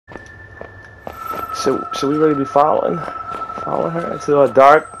Should we really be following her into a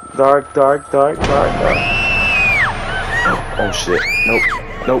dark? Oh shit! Nope.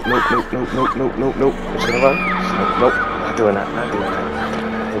 Should I run? Nope. Not doing that.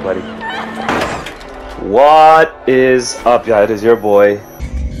 Hey, buddy. What is up, y'all? It is your boy,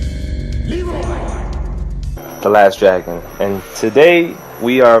 the Last Dragon, and today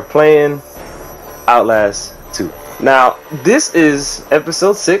we are playing Outlast 2. Now, this is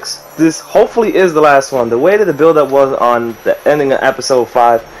episode 6. This hopefully is the last one. The way that the build-up was on the ending of episode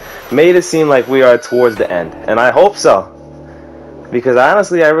 5 made it seem like we are towards the end, and I hope so, because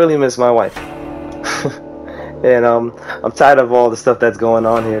honestly, I really miss my wife. And I'm tired of all the stuff that's going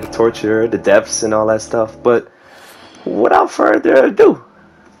on here, the torture, the deaths, and all that stuff. But without further ado,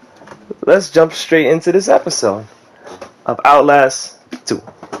 let's jump straight into this episode of Outlast 2.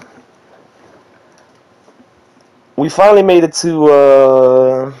 We finally made it to,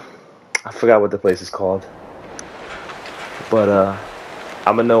 I forgot what the place is called. But, I'm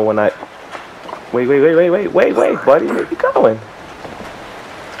gonna know when I... Wait, buddy, where you going?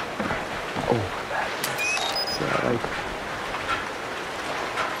 Oh, so I like...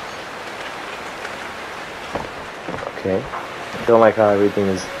 Okay. Don't like how everything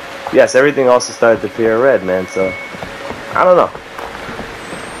is... Yes, everything also started to appear red, man, so... I don't know.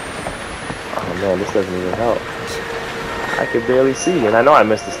 Oh, man, this doesn't even help. I can barely see, and I know I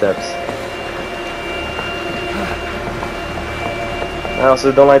missed the steps. I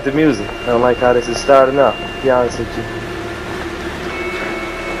also don't like the music. I don't like how this is starting up, to be honest with you.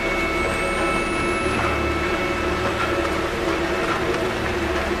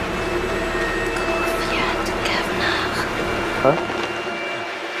 Huh?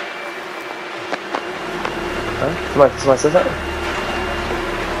 Somebody said something?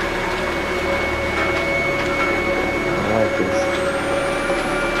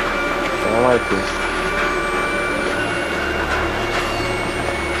 I don't like this.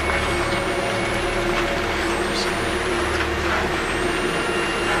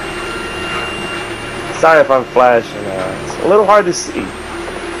 Sorry if I'm flashing. It's a little hard to see, you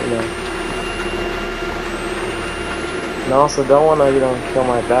know. And I also don't want to, kill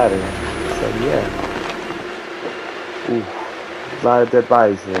my battery. So yeah. Ooh, a lot of dead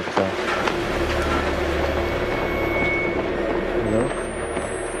bodies here. So.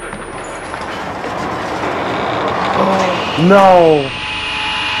 No!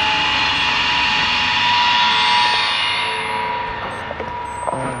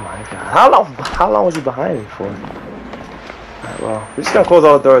 Oh my god. How long was he behind me for? Alright, well, we're just gonna close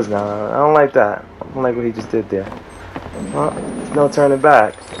all the doors now. I don't like that. I don't like what he just did there. Well, there's no turning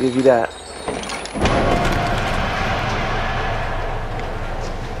back. I'll give you that.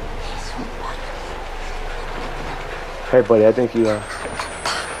 Hey buddy, I think you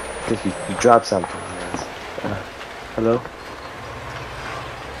dropped something. Hello?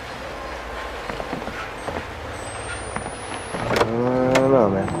 I don't know,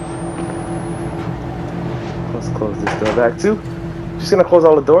 man. Let's close this door back too. Just gonna close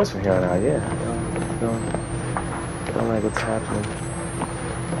all the doors from here on out, yeah. Don't like what's happening.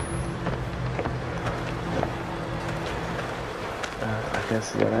 I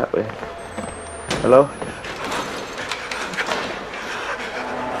guess go that way. Hello?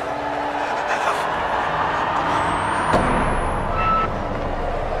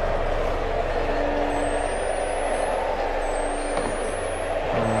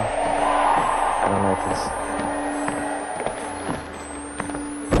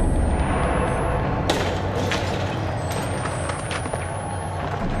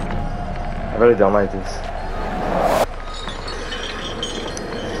 I really don't like this.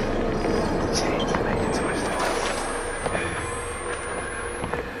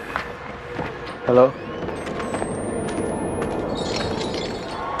 Hello?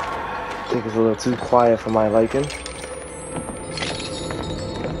 I think it's a little too quiet for my liking.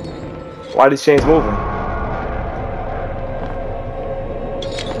 Why are these chains moving?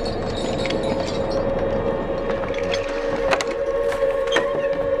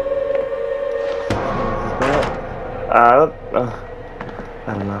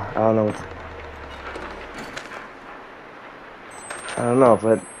 I don't know,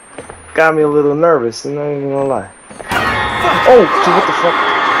 but got me a little nervous, I'm not even gonna lie. Oh, dude, what the fuck?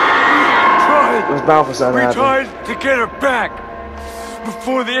 It was bound for something to happen. We tried to get her back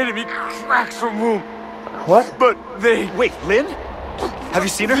before the enemy cracks her womb. What? But they... Wait, Lynn? Have you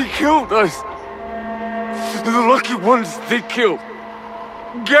seen her? They killed us. The lucky ones they killed.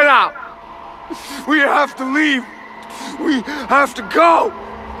 Get out! We have to leave! We have to go!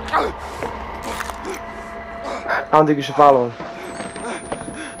 I don't think you should follow him.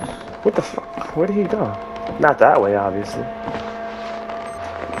 What the fuck? Where did he go? Not that way, obviously.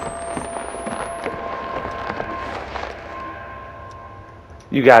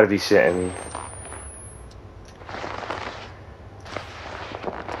 You gotta be shitting me.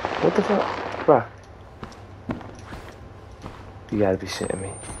 What the fuck? Bruh. You gotta be shitting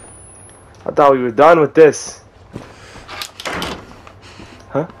me. I thought we were done with this.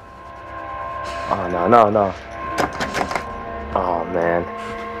 Huh? Oh, no, no, no. Oh, man.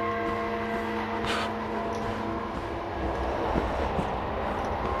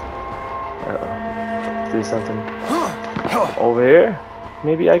 Uh-oh. Do something over here?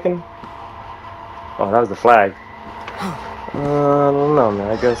 Maybe I can... Oh, that was the flag. I don't know,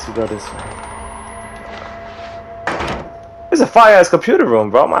 man. I guess you go this way. It's a fire-ass computer room,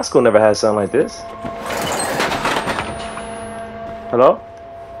 bro. My school never had something like this. Hello?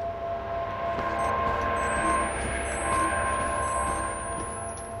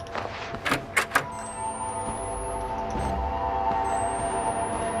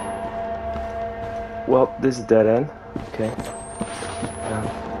 Well, this is dead end. Okay.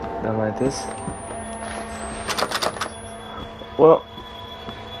 Down like this. Well.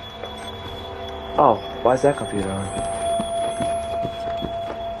 Oh, why is that computer on?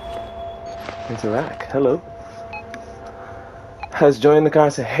 Interact. Hello. Has joined the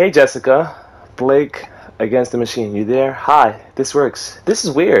conversation. Hey, Jessica. Blake against the machine. You there? Hi. This works. This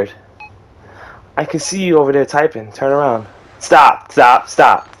is weird. I can see you over there typing. Turn around. Stop. Stop.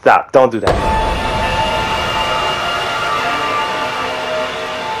 Stop. Stop. Don't do that.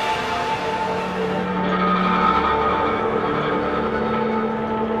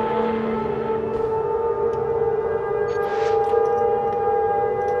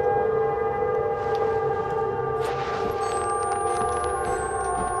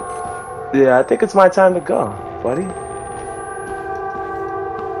 Yeah, I think it's my time to go, buddy.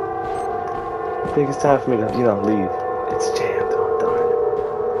 I think it's time for me to, you know, leave. It's jammed. Oh,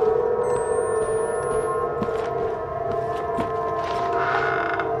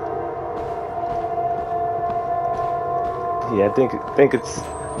 darn. Yeah, I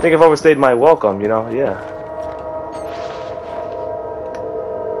think I've overstayed my welcome, you know. Yeah.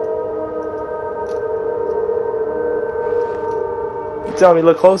 Tell me,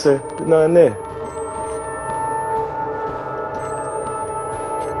 look closer. There's nothing there.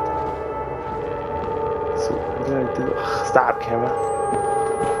 So what did I do? Ugh, stop, camera.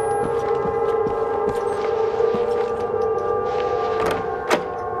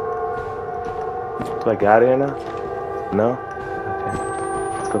 Do I get out of here now? No? Okay.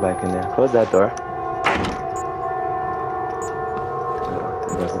 Let's go back in there. Close that door. Oh,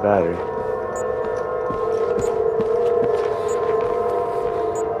 there goes the battery.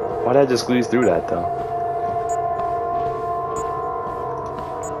 Why'd I just squeeze through that, though?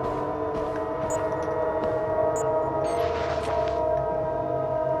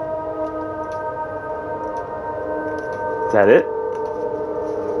 Is that it?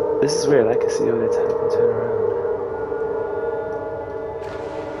 This is weird. I can see over there typing. Turn around.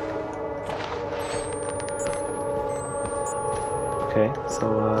 Okay, so,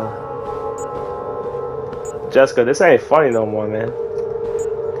 Jessica, this ain't funny no more, man.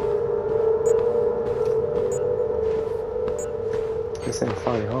 This ain't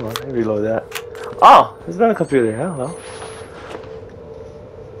funny. Hold on, let me reload that. Oh, there's another computer. Hello.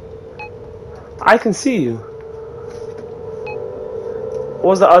 I can see you. What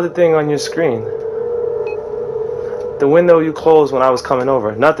was the other thing on your screen? The window you closed when I was coming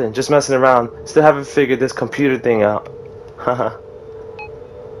over. Nothing. Just messing around. Still haven't figured this computer thing out. Haha.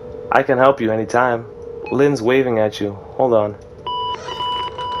 I can help you anytime. Lynn's waving at you. Hold on.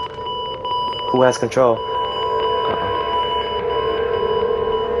 Who has control?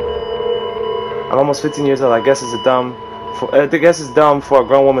 I'm almost 15 years old. I guess it's dumb for a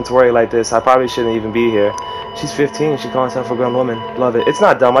grown woman to worry like this. I probably shouldn't even be here. She's 15. She calls herself a grown woman. Love it. It's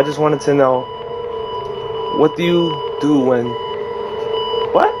not dumb. I just wanted to know, what do you do when...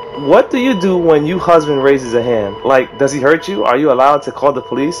 What do you do when your husband raises a hand? Like, does he hurt you? Are you allowed to call the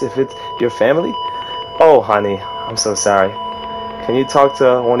police if it's your family? Oh, honey. I'm so sorry. Can you talk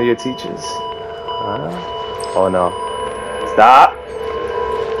to one of your teachers? Oh, no. Stop.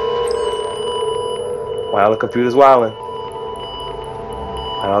 Why all the computers wildin'?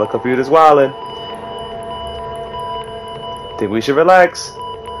 Why all the computers wildin'? Think we should relax?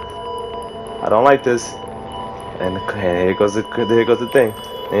 I don't like this. And here goes the thing.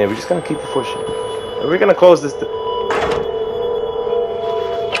 And we're just gonna keep pushing. And we're gonna close this.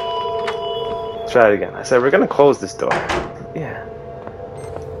 Try it again. I said we're gonna close this door. Yeah.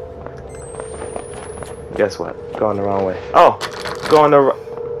 Guess what? Going the wrong way. Oh, going the.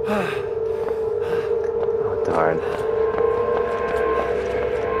 Oh, darn.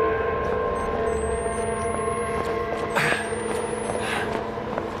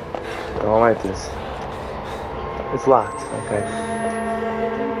 I don't like this. It's locked. Okay.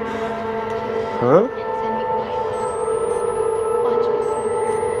 Huh?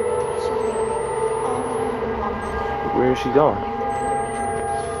 Where is she going?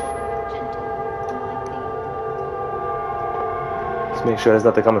 Let's make sure there's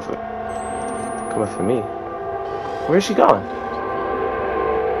nothing coming for me. Where is she going?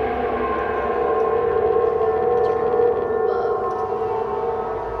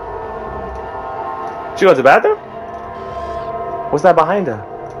 She goes to the bathroom? What's that behind her?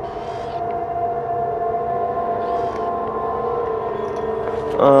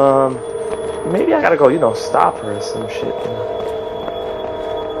 Maybe I gotta go, you know, stop her or some shit. You know.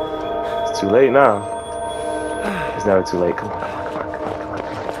 It's too late now. It's never too late. Come on.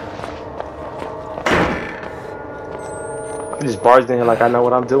 I just barged in here like I know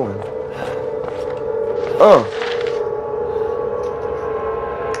what I'm doing.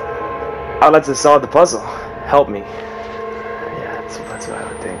 I'd like to solve the puzzle. Help me. Yeah, that's what I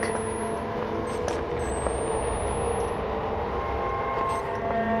would think.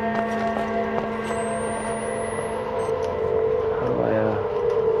 How do I,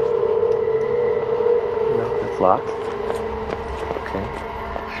 no, it's locked. Okay.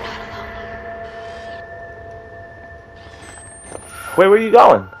 Wait, where are you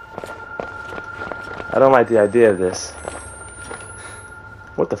going? I don't like the idea of this.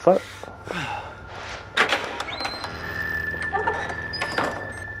 What the fuck?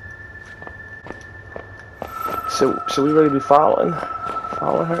 Should we really be following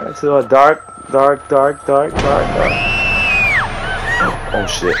her into a dark? Oh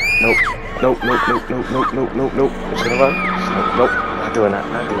shit! Nope. Should I run? Nope. Not doing that.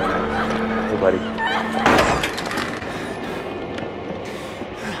 Hey, buddy.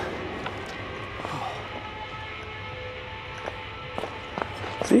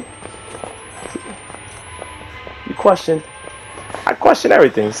 See? You question. I question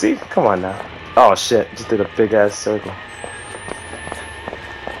everything. See? Come on now. Oh shit, just did a big ass circle.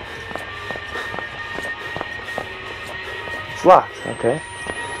 It's locked, okay.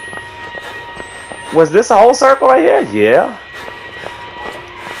 Was this a whole circle right here? Yeah.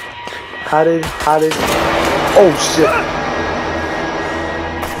 How did oh shit.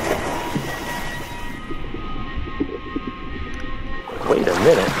 Wait a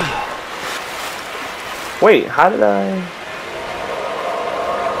minute. Wait, how did I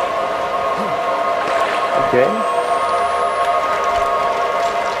Okay.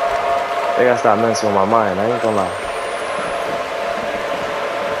 They gotta stop messing with my mind, I ain't gonna lie.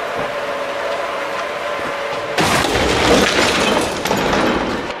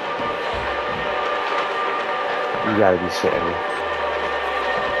 You gotta be shitting me.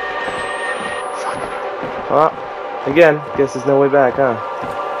 Well, again, guess there's no way back, huh?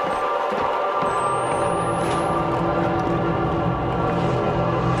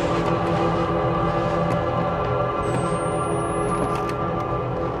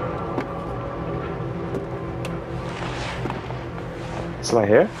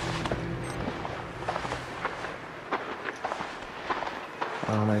 Somebody here? I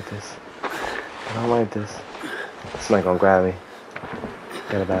don't like this. Somebody gonna grab me.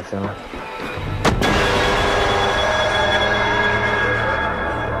 Got a bad feeling.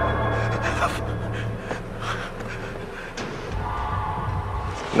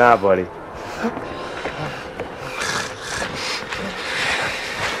 Nah, buddy.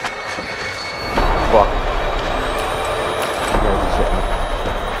 Fuck.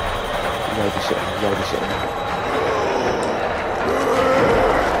 You gotta be shitting me.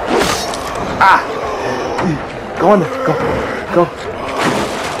 Ah! Go on there. Go.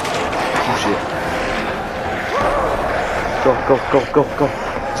 Oh shit. Go.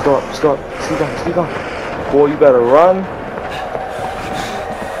 Just go up. Keep going. Boy, you better run.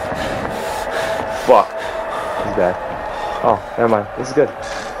 Fuck. He's bad. Oh, never mind. This is good.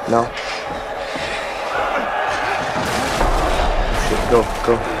 No. Shit, go.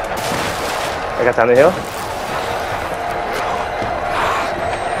 I got time to heal.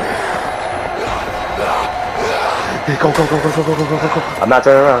 Go. I'm not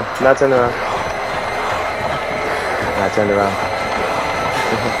turning around. I turned around.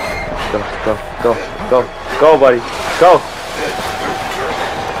 Go, buddy. Go.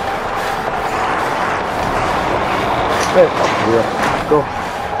 Hey,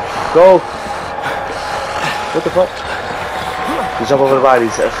 go. What the fuck? You jump over the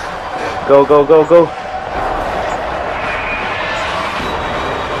bodies. Go.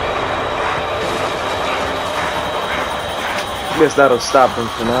 Guess that'll stop them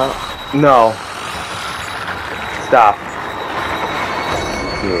for now. No. Stop.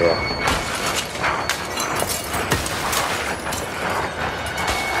 Yeah.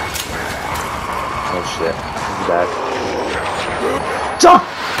 Oh shit. He's back. Jump!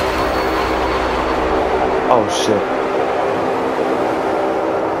 Oh shit.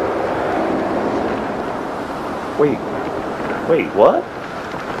 Wait. Wait, what?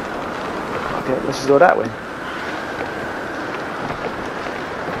 Okay, let's just go that way.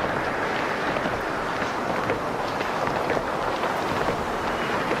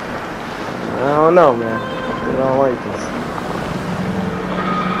 I don't know, man. I don't like this.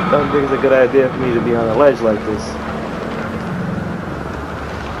 I don't think it's a good idea for me to be on a ledge like this.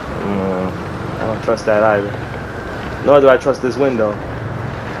 I don't trust that either. Nor do I trust this window.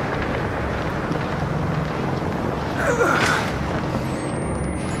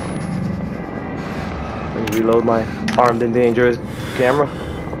 Let me reload my armed and dangerous camera.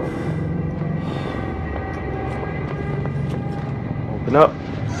 Open up.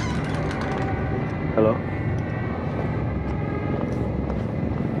 Hello?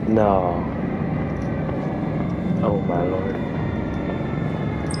 No. Oh my lord.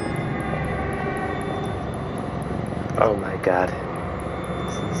 Oh my god.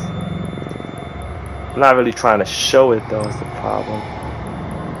 I'm not really trying to show it though, is the problem.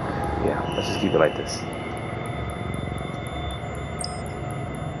 Yeah, let's just keep it like this.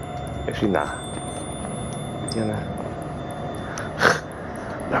 Actually, nah.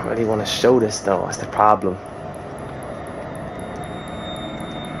 I don't really want to show this though, that's the problem.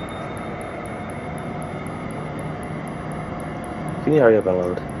 Can you hurry up and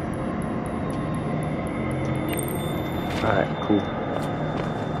load? Alright, cool.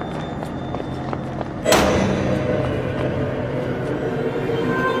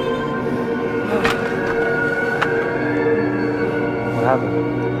 What happened?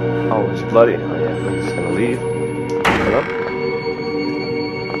 Oh, it's bloody. Oh yeah, we're just gonna leave. Hello?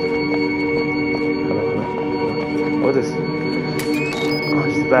 Hello? What is this? Oh,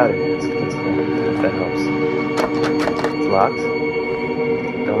 it's the battery. That's cool. That helps. It's locked.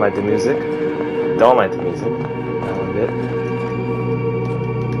 Don't like the music. Don't like the music. That one bit.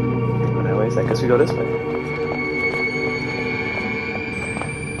 But anyways, I guess we go this way.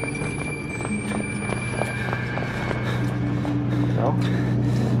 No?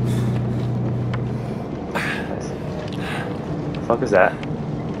 Nice. What the fuck is that?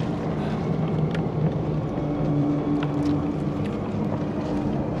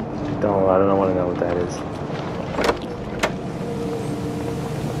 I don't want to know what that is.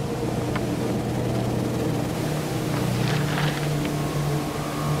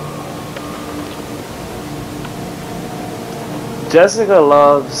 Jessica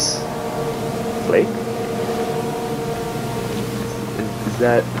loves Flake. Is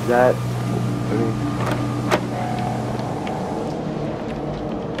that? I mean,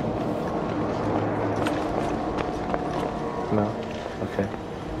 no. Okay.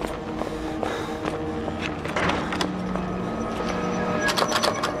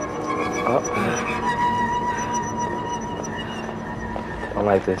 Oh. Don't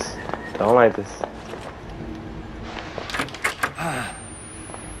like this. Don't like this.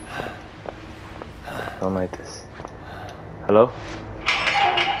 Don't like this. Hello?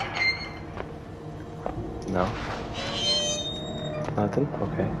 No? Nothing?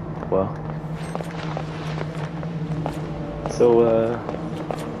 Okay. Well. So,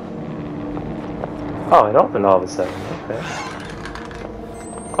 oh, it opened all of a sudden. Okay.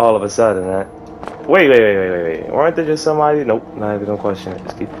 All of a sudden, that. Wait. Weren't there just somebody? Nope, not even gonna question it.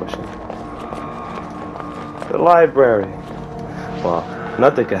 Just keep pushing. The library. Well,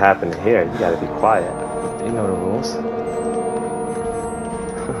 nothing could happen in here. You gotta be quiet. You know the rules.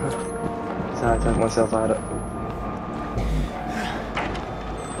 That's how I talk myself out of.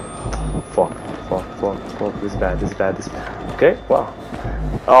 Fuck. This is bad. Okay, well.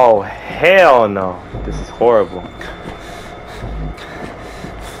 Oh, hell no. This is horrible.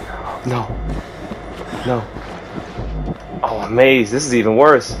 No. Oh, a maze. This is even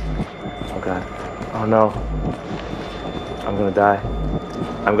worse. Oh, God. Oh, no. I'm gonna die.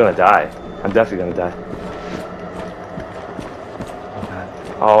 I'm definitely gonna die.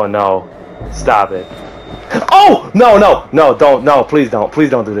 Oh no. Stop it. Oh! No, don't, please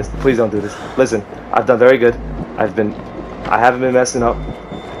don't do this. Listen, I've done very good. I haven't been messing up.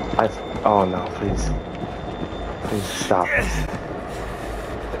 Oh no, please stop this.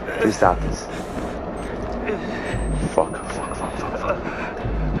 Please stop this. Fuck.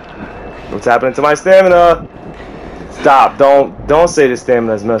 What's happening to my stamina? Stop, don't say the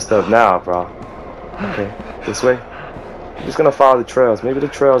stamina's messed up now, bro. Okay, this way. I'm just gonna follow the trails. Maybe the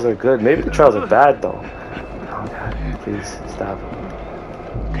trails are good. Maybe the trails are bad though. Oh God, please stop.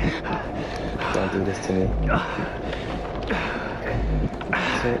 Don't do this to me.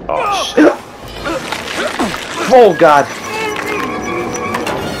 Okay. Oh shit. Oh God.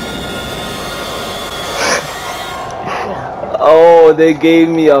 Oh, they gave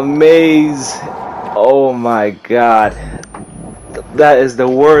me a maze. Oh my God. That is the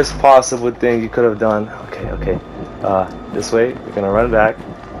worst possible thing you could have done. Okay, okay. This way. We're gonna run back.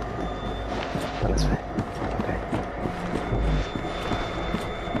 Run this way. Okay.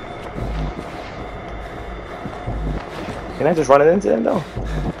 Can I just run it into him though?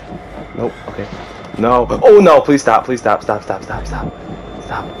 Nope. Okay. No. Oh no! Please stop! Please stop! Stop! Stop! Stop! Stop!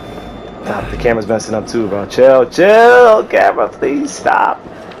 Stop! Stop! The camera's messing up too, bro. Chill! Chill! Camera, please stop!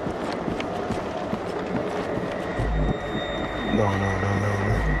 No! No! No! No!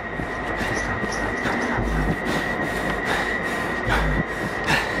 No! Stop! Stop! Stop! Stop!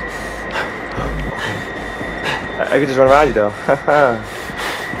 I could just run around you though.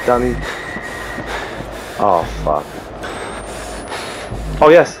 Dummy. Oh fuck. Oh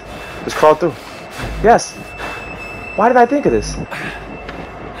yes. Just crawl through. Yes. Why did I think of this?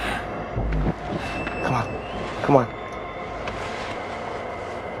 Come on. Come on.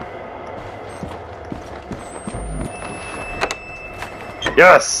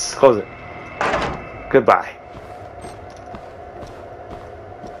 Yes. Close it. Goodbye.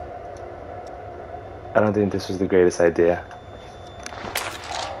 I don't think this was the greatest idea.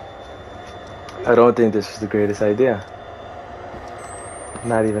 I don't think this was the greatest idea.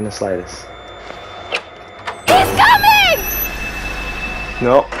 Not even the slightest. He's coming!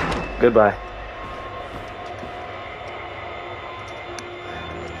 No. Goodbye.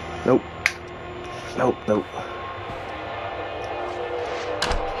 Nope. Nope, nope.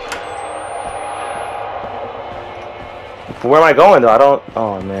 But where am I going though? I don't...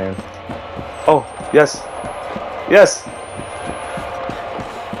 Oh man. Oh, yes. Yes!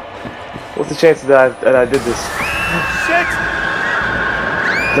 What's the chances that I did this? Shit!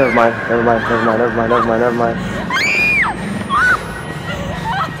 Never mind, never mind, never mind, never mind, never mind, never mind.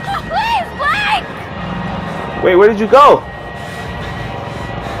 Please, Blake! Wait, where did you go?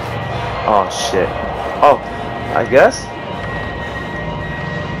 Oh shit. Oh, I guess?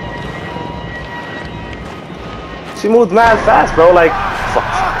 She moved mad fast, bro, like... Fuck,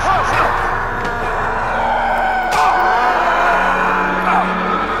 fuck, fuck, fuck.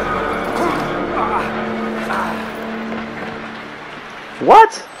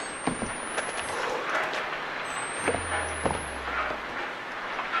 What?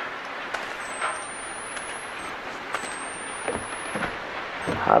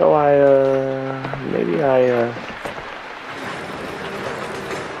 How do I, maybe I,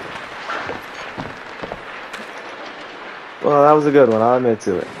 well, that was a good one, I'll admit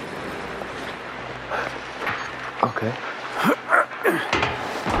to it. Okay.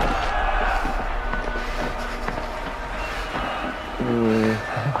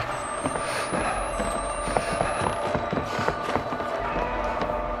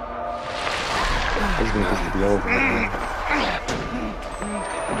 This needs to be over.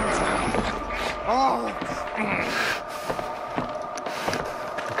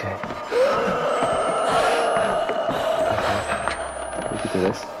 Okay. We can do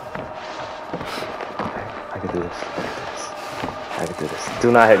this. Okay, I can do this. I can do this. Do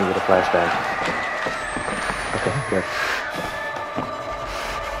not hit me with a flashbang. Okay, good.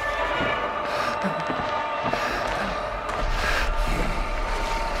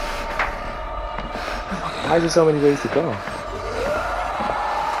 Why is there so many ways to go?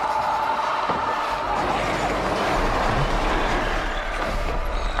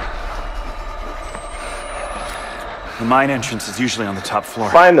 The mine entrance is usually on the top floor.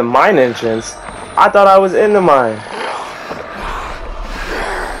 Find the mine entrance? I thought I was in the mine.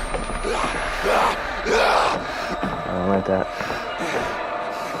 I don't like that.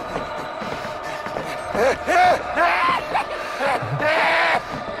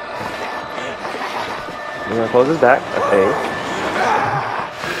 We're gonna close his back. That's A.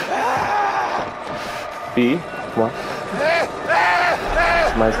 B. Come on.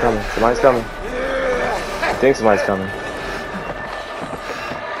 Somebody's coming. Somebody's coming. I think somebody's coming.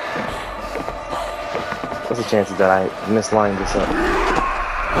 What's the chances that I mislined this up?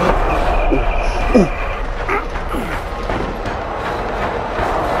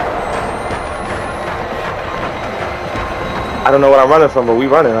 I don't know what I'm running from, but we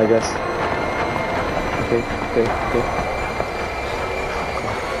running, I guess. Okay, okay, okay.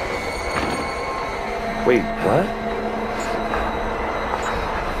 Wait, what?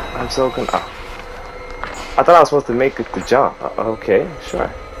 I'm so I thought I was supposed to make it the jump. Okay, sure.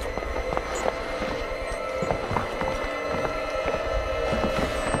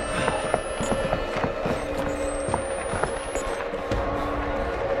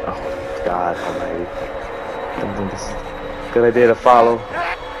 Oh, God almighty. I don't think this is a good idea to follow.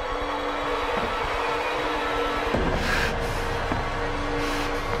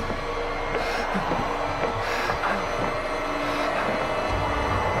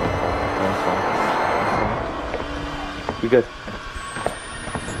 We good. I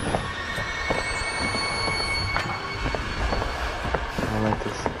don't like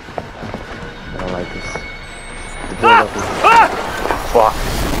this. I don't like this. The build up is... Fuck.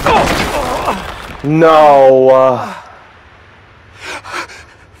 No.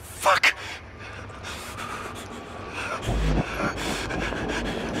 Fuck.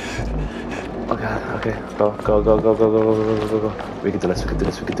 Oh God. Okay. Go. Go. Go. Go. Go. Go. Go. Go. Go. Go. We can do this. We can do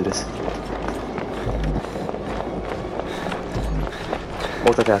this. We can do this.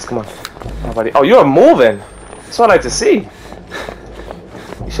 Multitask, come on. Oh, buddy. Oh, you're moving. That's what I like to see.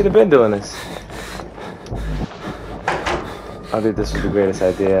 You should have been doing this. I think this was the greatest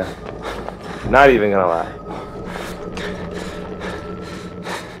idea. Not even gonna lie.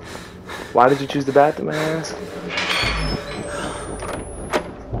 Why did you choose the bathroom, I ask?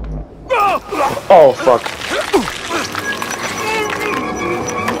 Oh, fuck.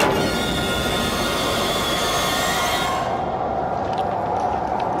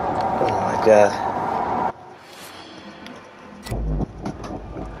 God.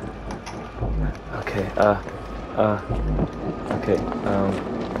 Okay, okay,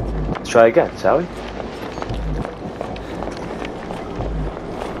 let's try again, shall we?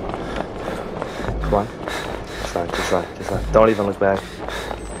 Come on. Just run, just run, just run. Don't even look back.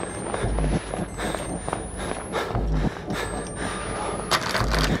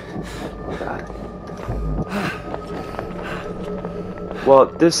 Oh, God. Well,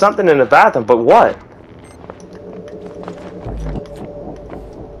 there's something in the bathroom, but what?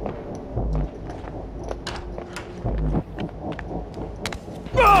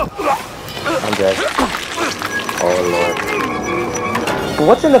 I'm dead. Oh, Lord. But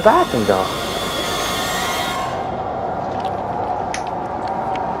what's in the bathroom, though?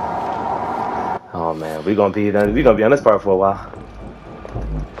 Oh, man. We're gonna be on this part for a while.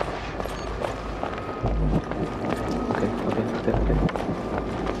 Okay.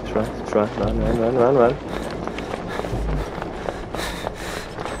 Just run.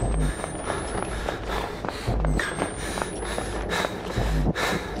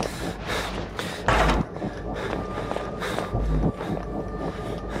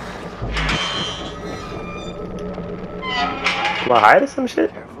 Am I hiding some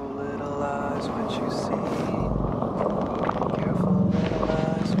shit? Careful little eyes, what you see. Careful little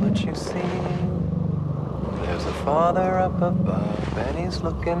eyes, what you see. There's a Father up above, and He's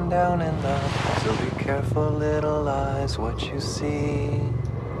looking down in love. So be careful little eyes, what you see.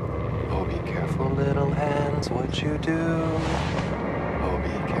 Oh, be careful little hands, what you do. Oh, be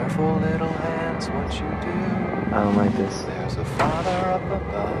careful little hands, what you do. I don't like this. There's a Father up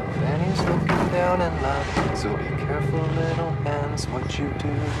above, and He's looking down in love. So be careful, little hands, what you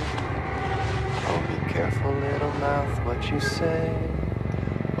do. Oh, be careful, little mouth, what you say.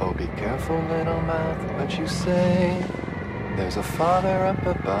 Oh, be careful, little mouth, what you say. There's a Father up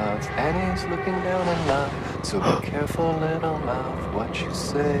above, and He's looking down in love. So be careful, little mouth, what you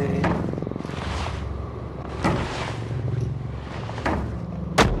say.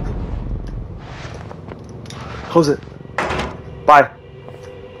 Close it. Bye.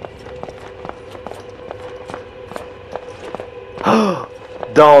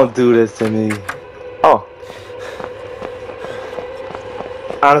 Don't do this to me. Oh.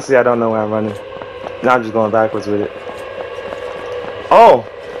 Honestly, I don't know where I'm running. Now I'm just going backwards with it. Oh.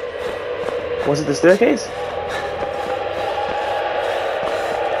 Was it the staircase?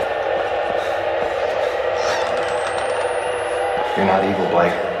 You're not evil,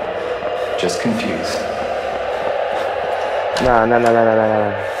 Blake. Just confused. Nah.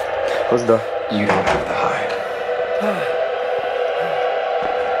 Close the door. You don't have to hide.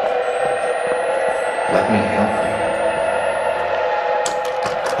 Let me help you.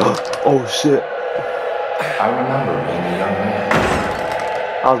 Oh shit. I remember being a young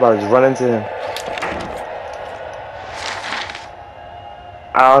man. I was about to just run into him.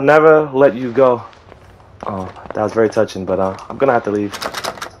 I'll never let you go. Oh, that was very touching, but I'm gonna have to leave.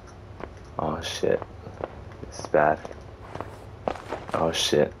 Oh shit. This is bad. Oh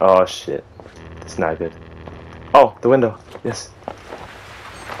shit. Oh shit. It's not good. Oh, the window. Yes.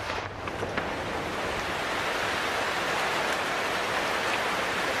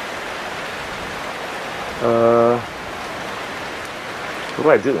 What do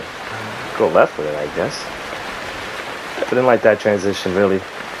I do? Go left with it, I guess. I didn't like that transition, really.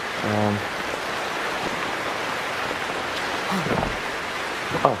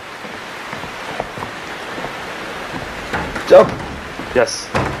 Oh. Jump! Yes.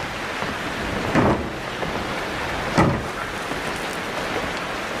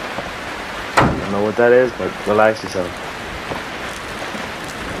 I don't know what that is, but relax yourself.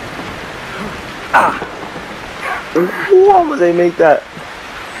 Ah! Why would they make that?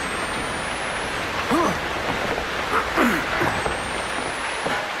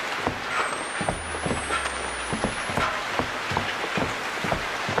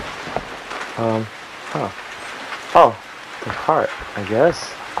 Oh, the heart, I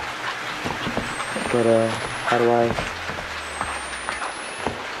guess. But how do I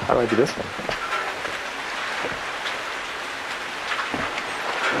do this one?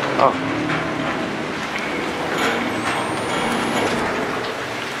 Oh.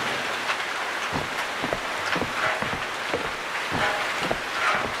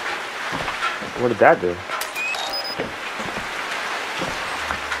 What did that do?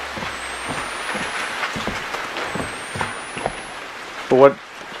 But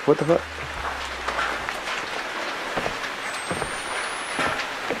what the fuck?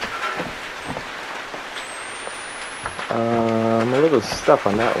 I'm a little stuck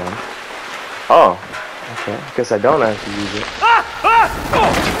on that one. Oh, okay. I guess I don't actually use it.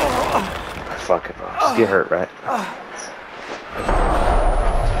 Fuck it, bro. Just get hurt, right?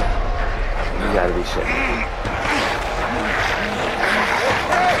 You gotta be shit.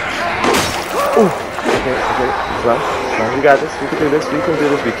 Ooh. Okay. Run. We got this. We can do this. We can do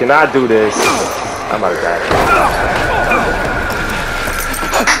this. We cannot do this. I'm about to die.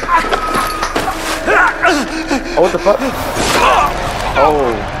 Oh, what the fuck?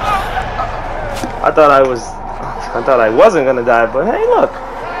 Oh. I thought I wasn't gonna die, but hey, look.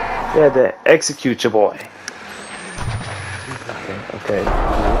 You had to execute your boy. Okay.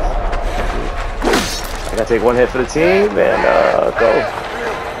 I gotta take one hit for the team and go.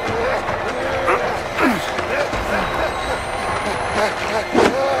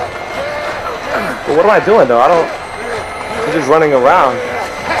 But what am I doing though? I'm just running around.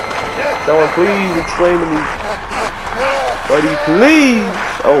 Someone please explain to me. Buddy, please!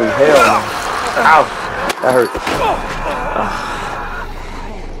 Oh, hell no. Ow! That hurt.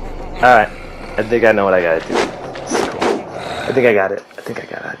 Alright. I think I know what I gotta do. I think I got it.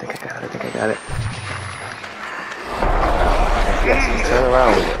 Yes, just turn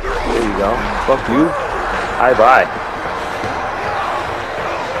around with it. There you go. Fuck you. Bye.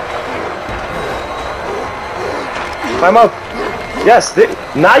 Climb up. Yes.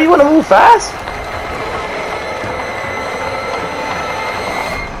 Now you want to move fast?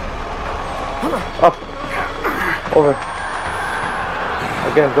 Up. Over.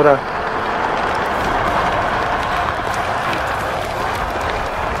 Again. Go down.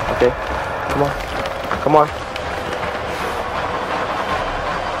 Okay. Come on.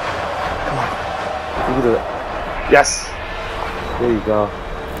 You can do it. Yes. There you go.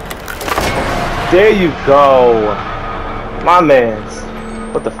 There you go. My mans.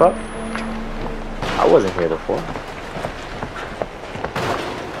 What the fuck? I wasn't here before.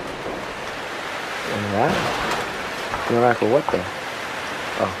 Interact? Interact with what then?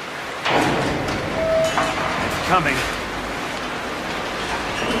 Oh. Coming.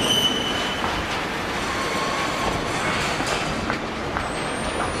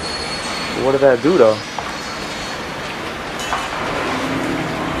 What did that do though?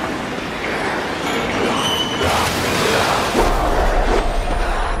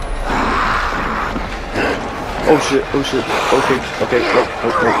 Oh shit. Okay. Nope.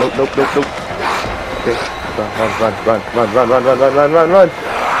 Okay. Run.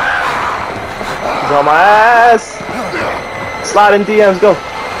 He's on my ass. Slide in DMs, go.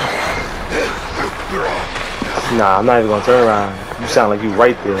 Nah, I'm not even gonna turn around. You sound like you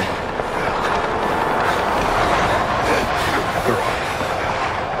right there.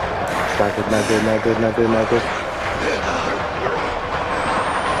 Not good.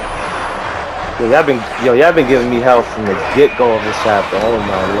 Yo, y'all been giving me hell from the get-go of this chapter. Oh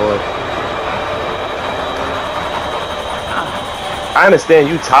my lord. I understand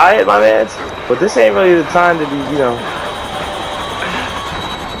you tired, my man, but this ain't really the time to be, you know.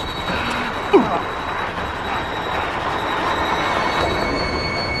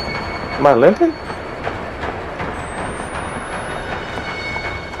 Am I limping?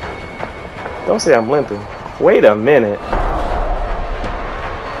 Don't say I'm limping. Wait a minute.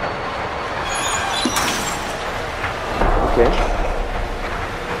 Okay.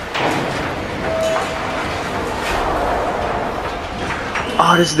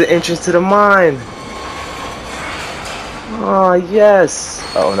 Oh, this is the entrance to the mine. Oh, yes.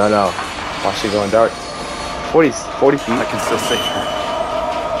 Oh, no, no. Why is she going dark? 40 feet. I can still save her.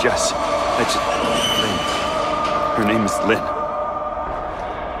 Jess, Lynn. Her name is Lynn.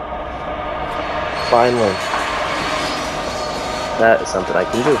 Find Lynn. That is something I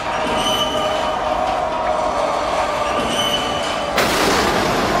can do.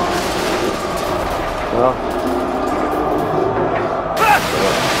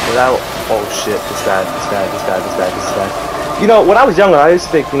 Well, oh shit, this guy. You know, when I was younger, I used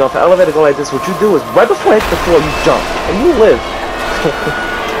to think, you know, if an elevator go like this, what you do is right before it hits the floor, you jump, and you live.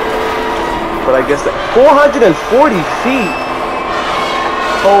 But I guess that 440 feet.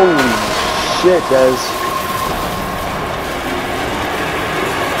 Holy shit, guys.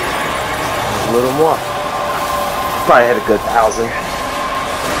 A little more. Probably had a good 1,000.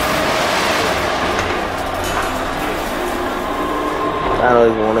 I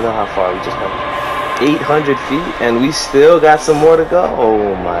don't even want to know how far we just went. 800 feet, and we still got some more to go.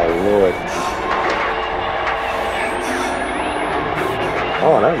 Oh my lord.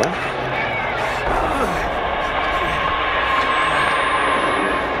 Oh, never mind.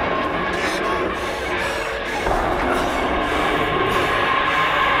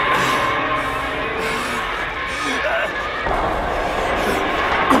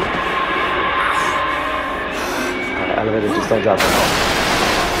 Elevator, just don't drop it off.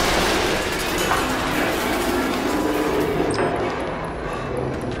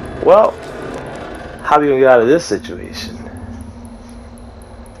 Well, how are we gonna get out of this situation?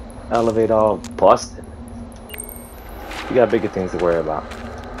 Elevator all busted. We got bigger things to worry about.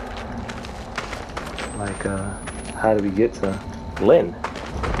 Like, how do we get to Lynn?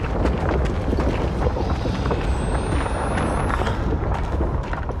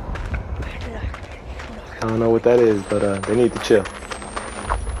 I don't know what that is, but they need to chill.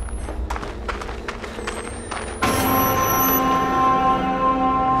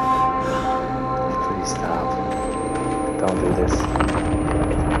 Please stop. Don't do this.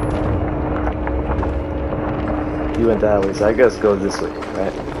 You went that way, so I guess go this way,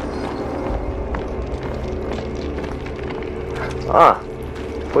 right? Ah,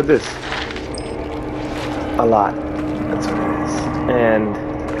 what this? A lot. That's what it is. And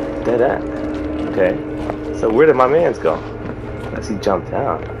dead end. Okay. So where did my man's go? Unless he jumped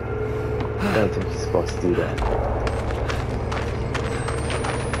down. I don't think he's supposed to do that.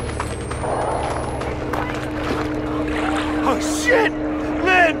 Oh shit!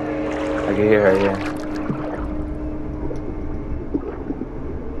 Lynn! I can hear her, yeah.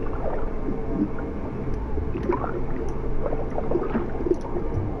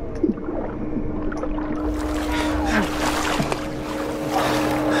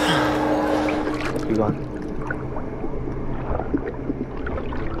 Keep going.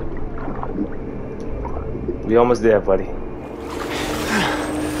 We almost there, buddy.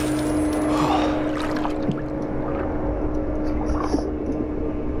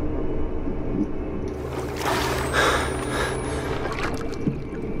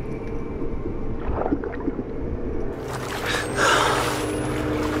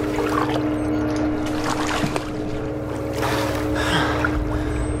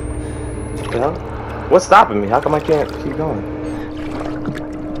 Yeah? What's stopping me? How come I can't keep going?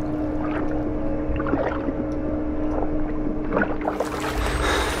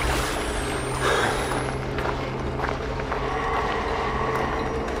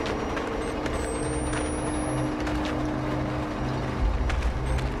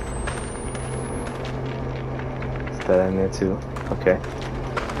 That in there too. Okay.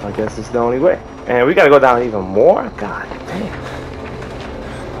 I guess it's the only way. And we gotta go down even more? God damn.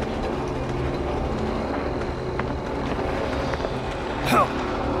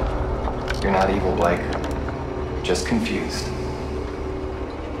 You're not evil, Blake. Just confused.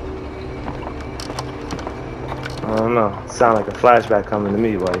 I don't know. Sound like a flashback coming to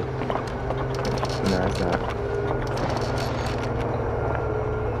me, buddy. No, it's not.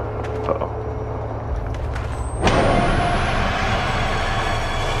 Uh-oh.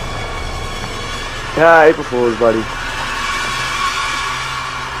 Yeah, April Fools, buddy.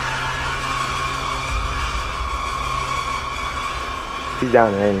 He's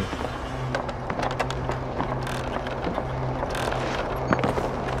down there, ain't he?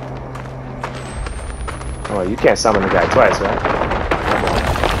 Oh, you can't summon the guy twice, right?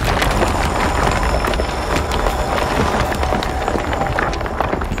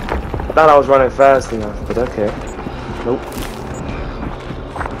 I thought I was running fast enough, but okay. Nope.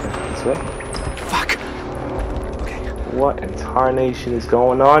 Okay, this way. Fuck. Okay. What in tarnation is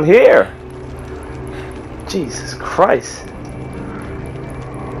going on here? Jesus Christ.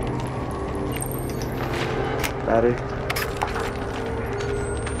 Battery.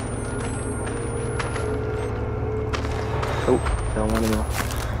 Oh, don't want to know.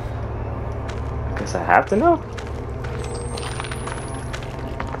 I guess I have to know?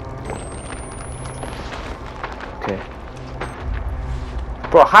 Okay.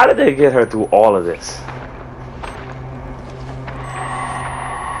 Bro, how did they get her through all of this?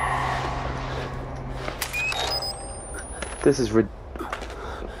 This is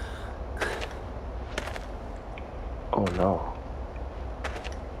oh no.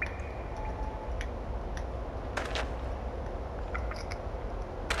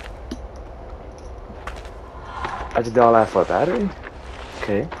 I just did all that for a battery?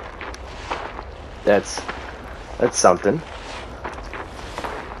 Okay. That's something.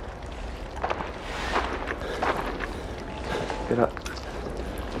 Get up.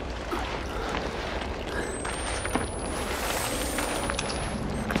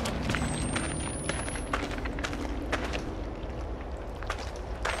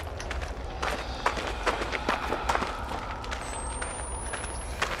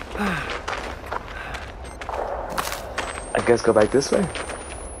 I guess go back this way.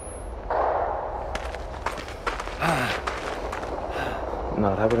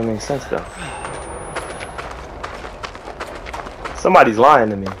 No, that wouldn't make sense though. Somebody's lying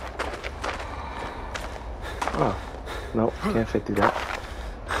to me. Oh, nope, can't fit through that.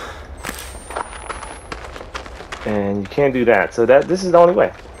 And you can't do that, so this is the only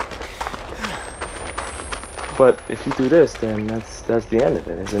way. But if you do this, then that's the end of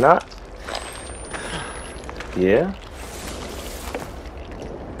it, is it not? Yeah.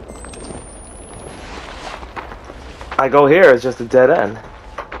 I go here, it's just a dead end.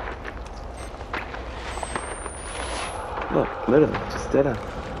 Look, literally, just dead end.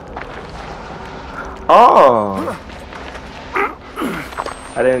 Oh!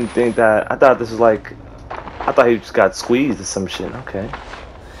 I didn't think that. I thought this was like. I thought he just got squeezed or some shit. Okay.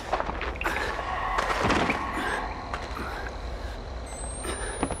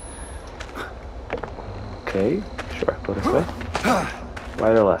 Okay, sure, go this way.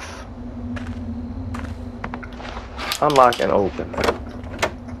 Right or left? Unlock and open.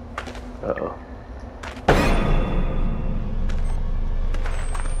 Uh-oh.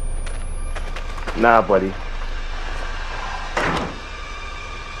 Nah, buddy.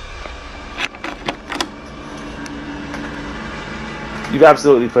 You've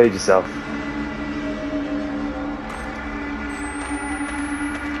absolutely played yourself.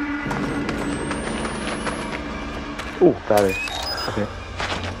 Ooh, battery. Okay.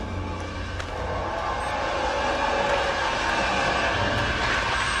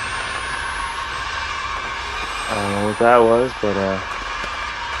 I don't know what that was, but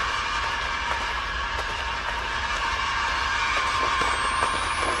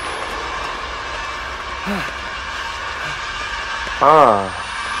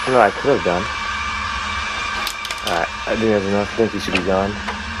you know what I could have done. Alright, I think that's enough. I think we should be gone.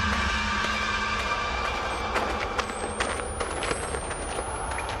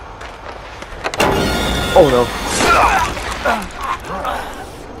 Oh no.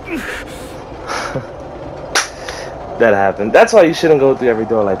 That happened. That's why you shouldn't go through every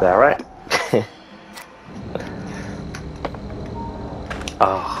door like that, right?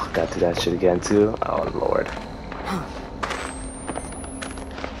 Oh, got to that shit again too. Oh lord.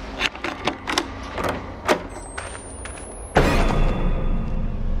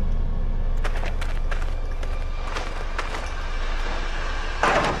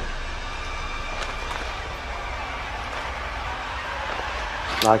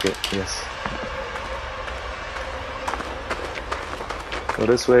 Lock it, yes. Go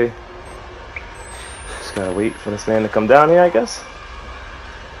this way. Just gotta wait for this man to come down here, I guess.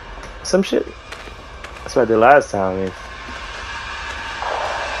 Some shit. That's what I did last time.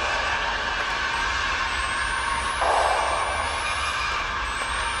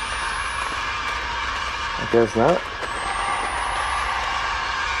 I guess not.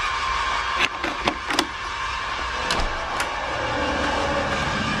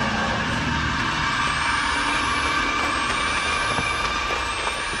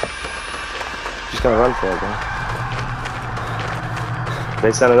 Just gonna run for it, man.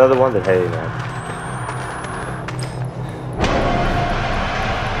 They sent another one, then hey, man.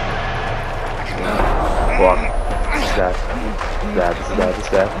 Walk. Stab. Stab, stab,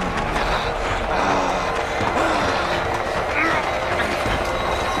 stab.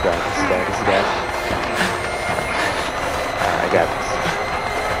 Stab, stab, stab. I got this.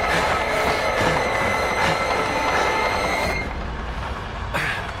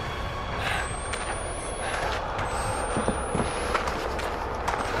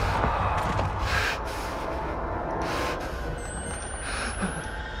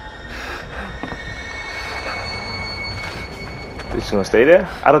 Just gonna stay there?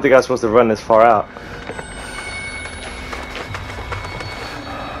 I don't think I was supposed to run this far out.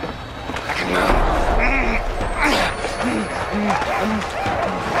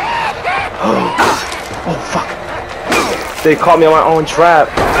 Oh fuck. They caught me on my own trap.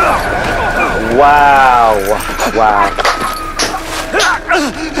 Wow. Wow.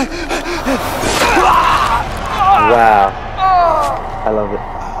 Wow. I love it.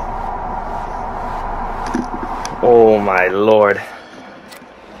 Oh my lord.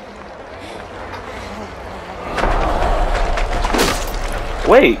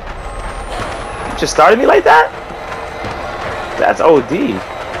 Wait. You just started me like that? That's OD.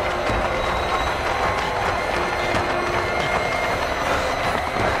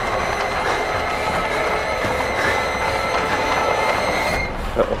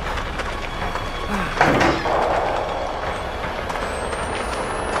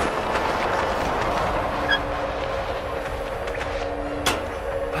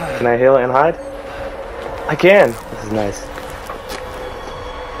 Can I heal and hide? I can! This is nice.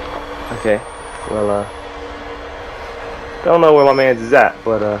 Okay. Well, don't know where my man's is at,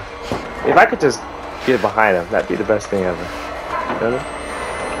 but, if I could just get behind him, that'd be the best thing ever. Really?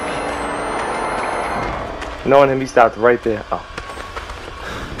 Knowing him, he stopped right there. Oh.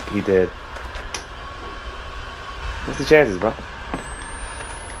 He did. What's the chances, bro?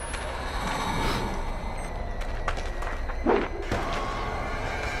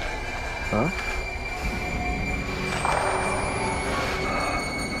 Huh?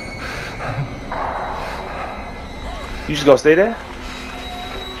 You just gonna stay there?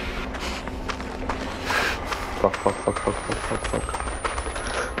 Fuck.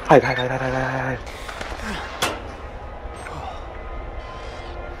 Hide.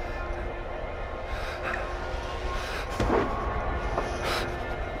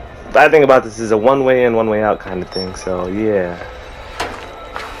 Bad thing about this is a one way in, one way out kind of thing, so yeah.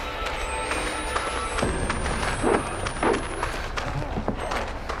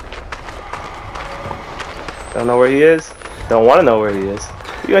 Don't know where he is. Don't want to know where he is.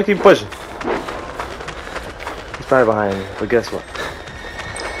 You gotta keep pushing. He's probably behind me, but guess what?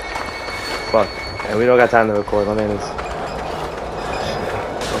 Fuck. And we don't got time to record. My man is...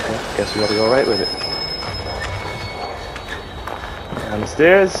 Okay, guess we gotta go right with it. Down the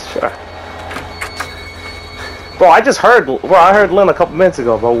stairs? Sure. Bro, I just heard... Well, I heard Lynn a couple minutes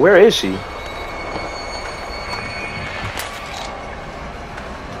ago, bro. Where is she?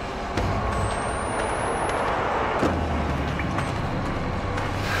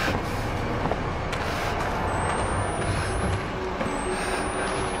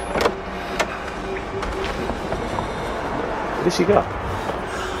 Where did she go?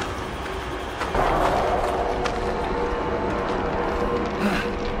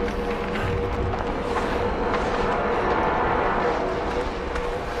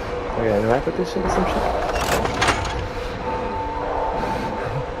 I gotta interact with this shit or some shit?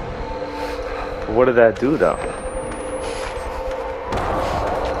 But what did that do though?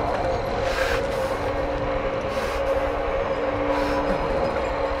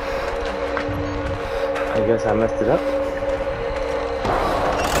 I guess I messed it up.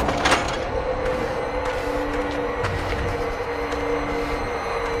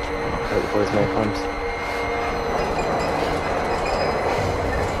 Before this man comes.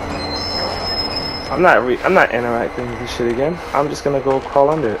 I'm not interacting with this shit again. I'm just gonna go crawl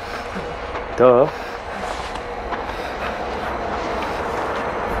under it. Duh.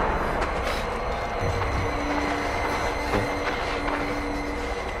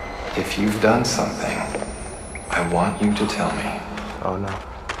 If you've done something, I want you to tell me. Oh no.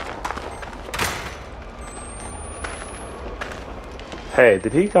 Hey,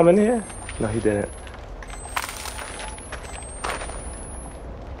 did he come in here? No, he didn't.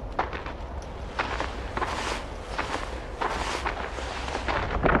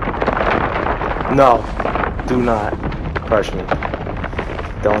 No, do not crush me.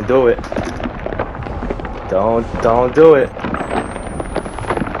 Don't do it. Don't do it.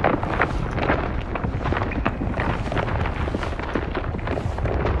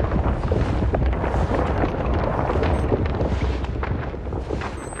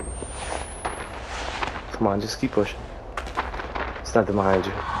 Come on, just keep pushing. It's nothing behind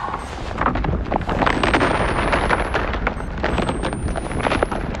you.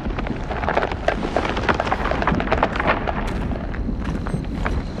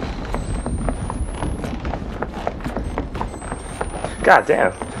 God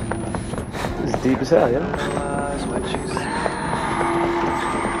damn. This is deep as hell, yeah?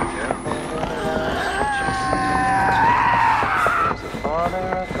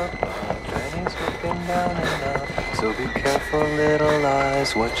 Down in the So be careful, little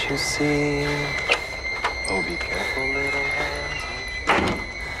eyes, what you see. Oh, be careful, little hands.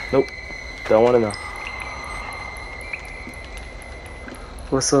 Nope. Don't want to know.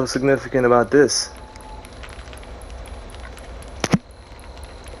 What's so significant about this?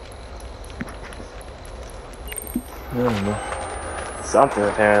 I don't know. Something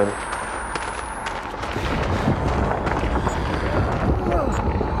apparently.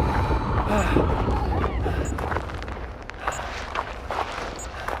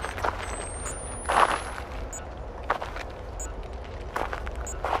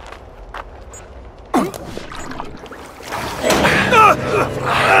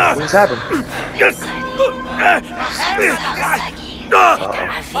 What's happened?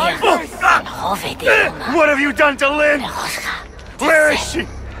 What have you done to Lynn? Where is she?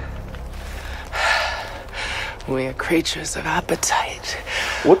 We are creatures of appetite.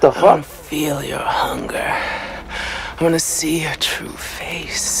 What the I want fuck? to feel your hunger. I want to see your true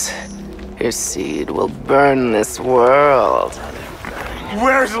face. Your seed will burn this world.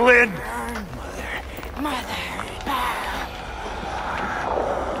 Where's Lynn?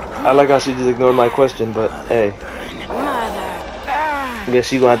 I like how she just ignored my question, but hey. I guess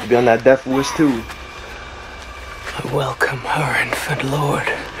she gonna have to be on that death wish too. I welcome her infant lord.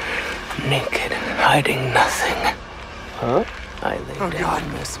 Naked, hiding nothing. Huh? I lay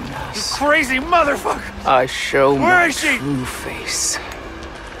down this mess. Crazy motherfucker! I show Where my is she? true face.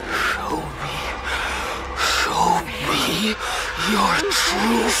 Show me your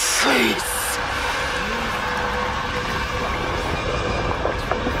true face.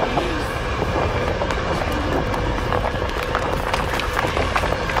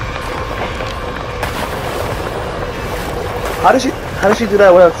 How did she do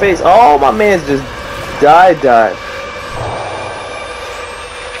that with her face? Oh, my man's just died.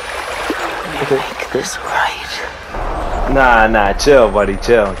 Make this right. Nah, chill, buddy,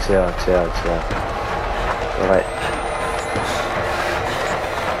 chill. Alright.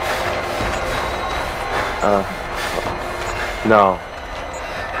 No.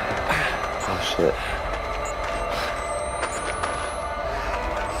 Oh shit.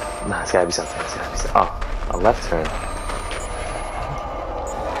 Nah, it's gotta be something. Oh, a left turn.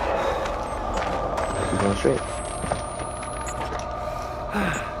 Keep going straight.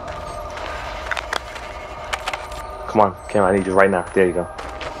 Come on, Cam, I need you right now. There you go.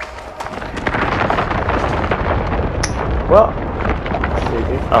 Well,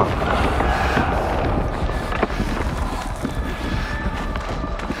 oh.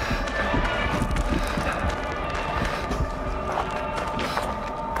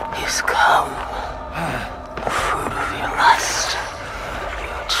 He's come. The fruit of your lust.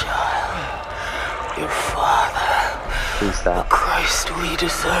 Your child. Your father. Please stop. Christ we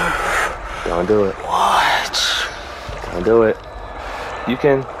deserve. Don't do it. Watch. Don't do it. You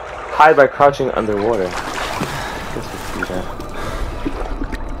can hide by crouching underwater. I guess we can do that.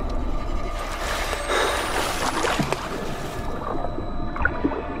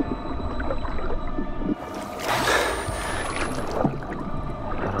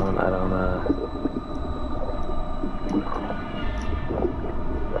 I don't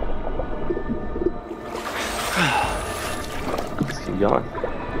Let's keep going.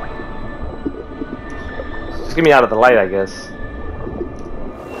 Just get me out of the light, I guess.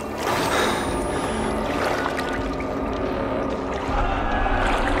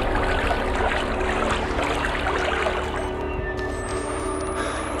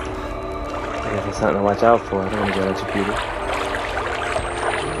 I guess that's something to watch out for. I don't want to get electrocuted.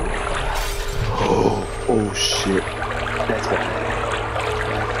 Oh shit. That's bad.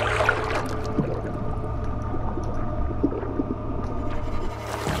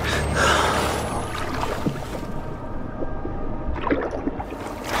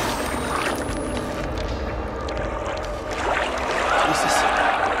 Jesus.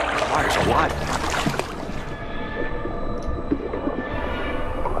 The fire's alive.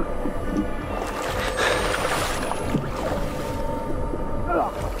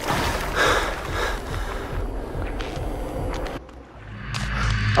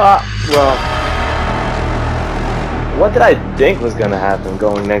 Well, what did I think was gonna happen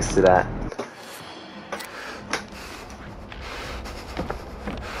going next to that?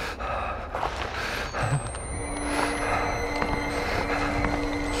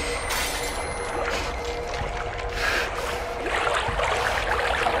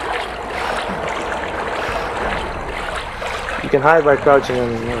 You can hide by crouching on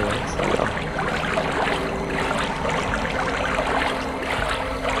the wall.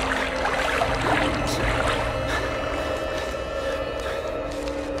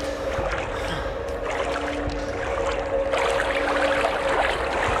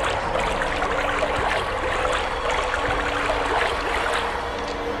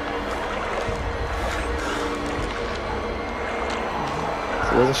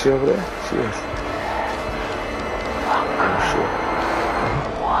 she over there? She is. Oh shit.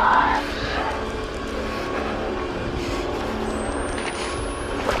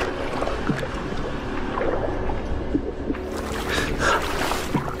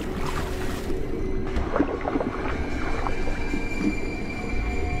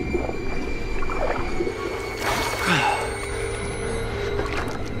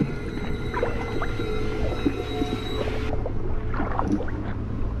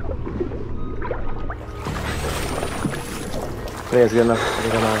 I think it's good enough. I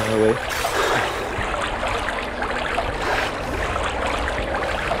think I'm out of her way.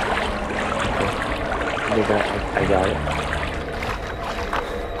 Okay. I think I got it.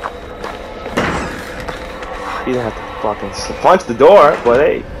 You didn't have to fucking punch the door, but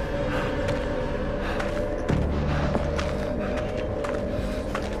hey.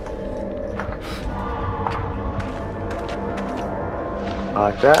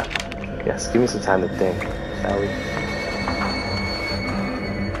 Like that? Yes, give me some time to think, shall we?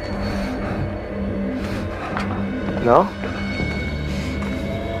 No?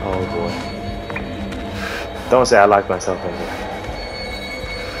 Oh boy. Don't say I locked myself in here.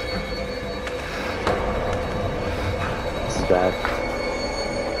 This is bad.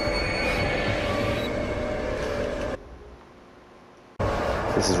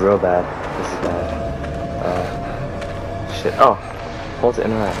 This is real bad. This is bad. Shit. Oh. Hold to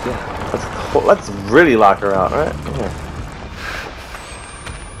interact. Yeah. Let's really lock her out, right? Yeah.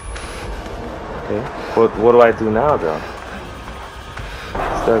 Okay. What do I do now, though?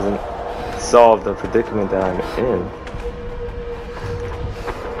 This doesn't solve the predicament that I'm in.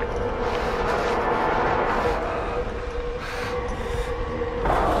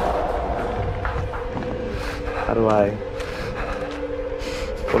 How do I...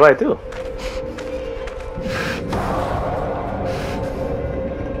 What do I do?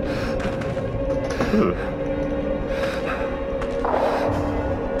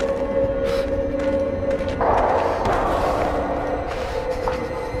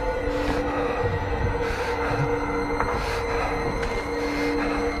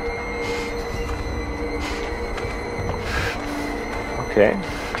 Okay,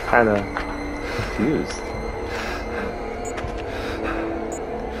 kinda confused.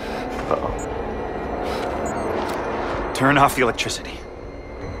 Uh-oh. Turn off the electricity.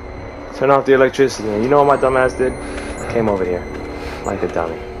 Turn off the electricity. And you know what my dumbass did? Came over here. Like a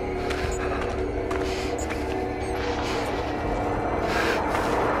dummy.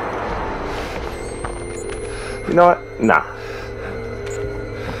 You know what? Nah.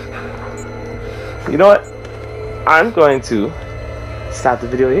 You know what? I'm going to stop the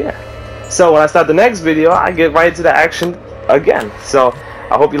video here. So when I start the next video, I get right into the action again. So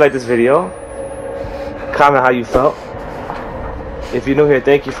I hope you liked this video. Comment how you felt. If you're new here,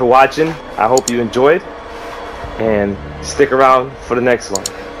 thank you for watching. I hope you enjoyed. And stick around for the next one.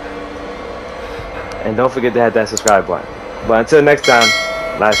 And don't forget to hit that subscribe button. But until next time,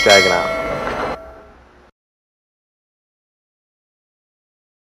 Last Dragon out.